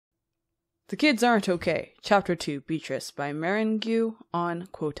The Kids Aren't Okay, Chapter 2, Beatrice, by Meingue on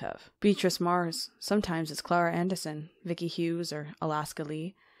Quotev. Beatrice Mars. Sometimes it's Clara Anderson, Vicky Hughes, or Alaska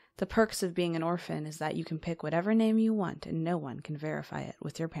Lee. The perks of being an orphan is that you can pick whatever name you want and no one can verify it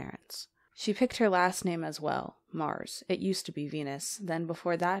with your parents. She picked her last name as well, Mars. It used to be Venus, then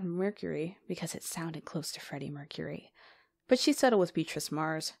before that Mercury, because it sounded close to Freddie Mercury. But she settled with Beatrice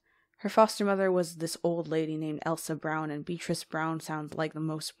Mars. Her foster mother was this old lady named Elsa Brown, and Beatrice Brown sounds like the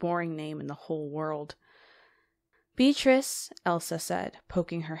most boring name in the whole world. Beatrice, Elsa said,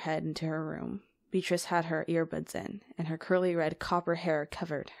 poking her head into her room. Beatrice had her earbuds in, and her curly red copper hair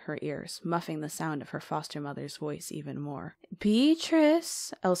covered her ears, muffing the sound of her foster mother's voice even more.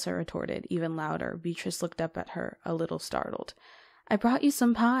 Beatrice, Elsa retorted, even louder. Beatrice looked up at her, a little startled. I brought you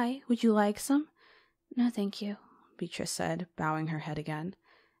some pie. Would you like some? No, thank you, Beatrice said, bowing her head again.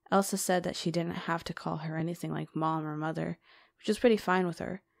 Elsa said that she didn't have to call her anything like mom or mother, which was pretty fine with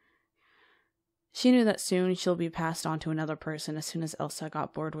her. She knew that soon she'll be passed on to another person as soon as Elsa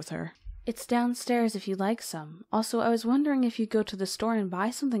got bored with her. It's downstairs if you'd like some. Also, I was wondering if you'd go to the store and buy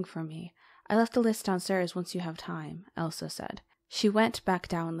something for me. I left the list downstairs once you have time, Elsa said. She went back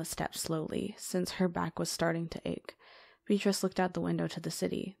down the steps slowly, since her back was starting to ache. Beatrice looked out the window to the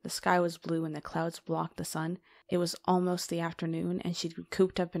city. The sky was blue and the clouds blocked the sun. It was almost the afternoon, and she'd been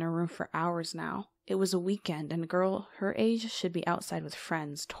cooped up in her room for hours now. It was a weekend, and a girl her age should be outside with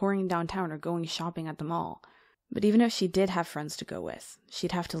friends, touring downtown or going shopping at the mall. But even if she did have friends to go with,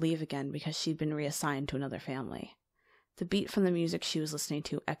 she'd have to leave again because she'd been reassigned to another family. The beat from the music she was listening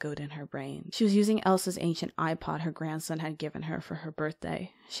to echoed in her brain. She was using Elsa's ancient iPod her grandson had given her for her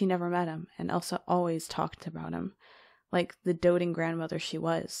birthday. She never met him, and Elsa always talked about him, like the doting grandmother she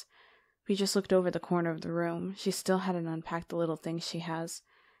was. Beatrice looked over the corner of the room. She still hadn't unpacked the little things she has,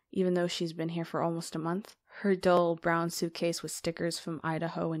 even though she's been here for almost a month. Her dull brown suitcase with stickers from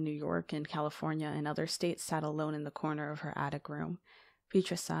Idaho and New York and California and other states sat alone in the corner of her attic room.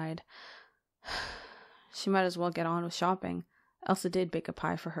 Beatrice sighed. She might as well get on with shopping. Elsa did bake a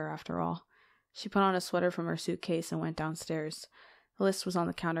pie for her after all. She put on a sweater from her suitcase and went downstairs. The list was on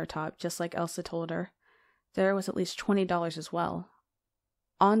the countertop, just like Elsa told her. There was at least $20 as well.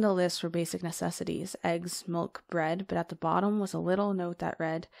 On the list were basic necessities, eggs, milk, bread, but at the bottom was a little note that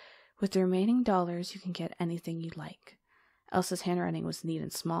read, with the remaining dollars, you can get anything you'd like. Elsa's handwriting was neat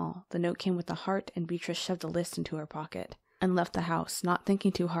and small. The note came with a heart, and Beatrice shoved the list into her pocket and left the house, not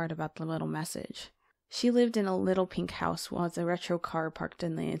thinking too hard about the little message. She lived in a little pink house with a retro car parked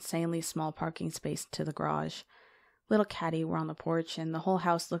in the insanely small parking space to the garage. Little caddy were on the porch, and the whole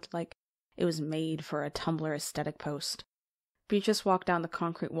house looked like it was made for a Tumblr aesthetic post. Beatrice walked down the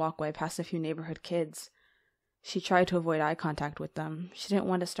concrete walkway past a few neighborhood kids. She tried to avoid eye contact with them. She didn't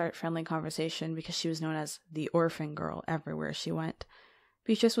want to start friendly conversation because she was known as the orphan girl everywhere she went.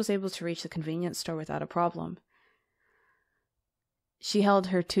 Beatrice was able to reach the convenience store without a problem. She held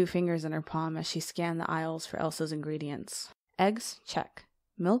her 2 fingers in her palm as she scanned the aisles for Elsa's ingredients. Eggs? Check.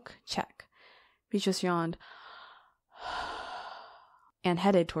 Milk? Check. Beatrice yawned and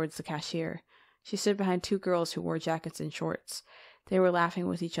headed towards the cashier. She stood behind 2 girls who wore jackets and shorts. They were laughing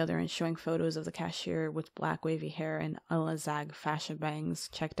with each other and showing photos of the cashier with black wavy hair and Zag fascia bangs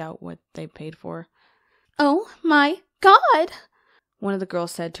checked out what they paid for. Oh my God! One of the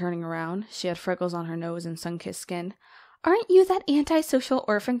girls said, turning around. She had freckles on her nose and sun-kissed skin. Aren't you that antisocial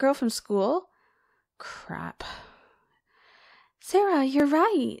orphan girl from school? Crap. Sarah, you're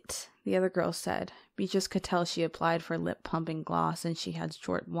right, the other girl said. Beatrice could tell she applied for lip-pumping gloss, and she had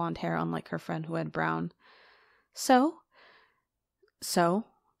short blonde hair unlike her friend who had brown. So,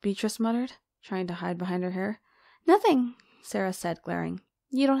 Beatrice muttered, trying to hide behind her hair. Nothing, Sarah said, glaring.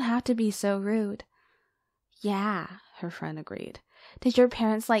 You don't have to be so rude. Yeah, her friend agreed. Did your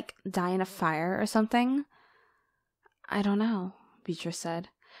parents, die in a fire or something? I don't know, Beatrice said,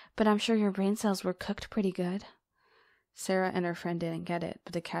 but I'm sure your brain cells were cooked pretty good. Sarah and her friend didn't get it,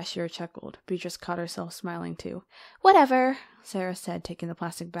 but the cashier chuckled. Beatrice caught herself smiling too. Whatever, Sarah said, taking the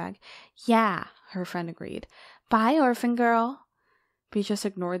plastic bag. Yeah, her friend agreed. Bye, orphan girl. Beatrice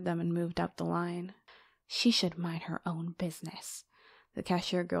ignored them and moved up the line. She should mind her own business, the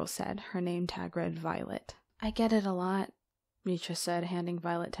cashier girl said. Her name tag read Violet. I get it a lot, Beatrice said, handing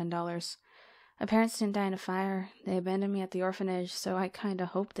Violet $10. My parents didn't die in a fire. They abandoned me at the orphanage, so I kinda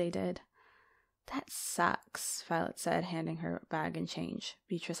hope they did. That sucks, Violet said, handing her bag and change.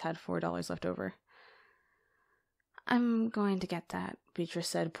 Beatrice had $4 left over. I'm going to get that, Beatrice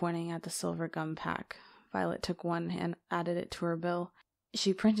said, pointing at the silver gum pack. Violet took one and added it to her bill.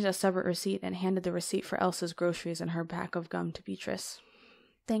 She printed a separate receipt and handed the receipt for Elsa's groceries and her pack of gum to Beatrice.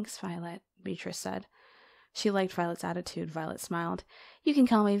 Thanks, Violet, Beatrice said. She liked Violet's attitude. Violet smiled. "You can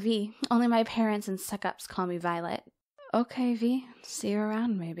call me V. Only my parents and suck-ups call me Violet." "Okay, V. See you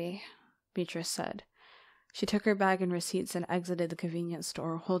around, maybe," Beatrice said. She took her bag and receipts and exited the convenience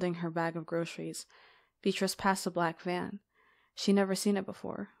store, holding her bag of groceries. Beatrice passed a black van. She'd never seen it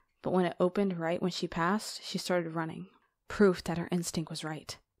before, but when it opened right when she passed, she started running. Proof that her instinct was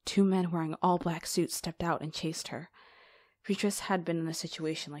right. 2 men wearing all black suits stepped out and chased her. Beatrice had been in a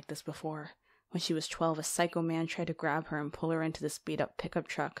situation like this before. When she was 12, a psycho man tried to grab her and pull her into this beat-up pickup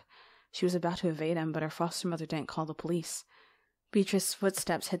truck. She was about to evade him, but her foster mother didn't call the police. Beatrice's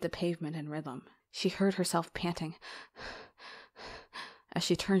footsteps hit the pavement in rhythm. She heard herself panting as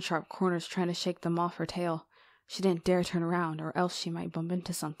she turned sharp corners, trying to shake them off her tail. She didn't dare turn around, or else she might bump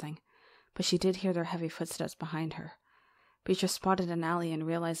into something. But she did hear their heavy footsteps behind her. Beatrice spotted an alley and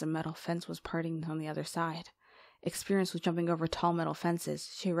realized a metal fence was parting on the other side. Experienced with jumping over tall metal fences,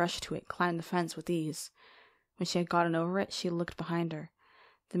 she rushed to it, climbed the fence with ease. When she had gotten over it, she looked behind her.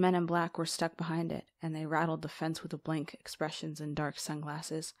 The men in black were stuck behind it, and they rattled the fence with blank expressions and dark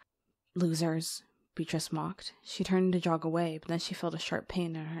sunglasses. "Losers," Beatrice mocked. She turned to jog away, but then she felt a sharp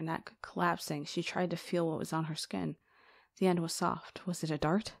pain in her neck. Collapsing, she tried to feel what was on her skin. The end was soft. Was it a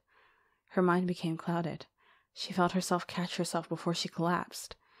dart? Her mind became clouded. She felt herself catch herself before she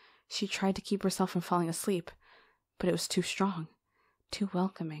collapsed. She tried to keep herself from falling asleep, but it was too strong, too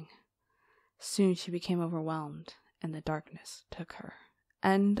welcoming. Soon she became overwhelmed, and the darkness took her.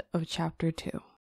 End of chapter 2.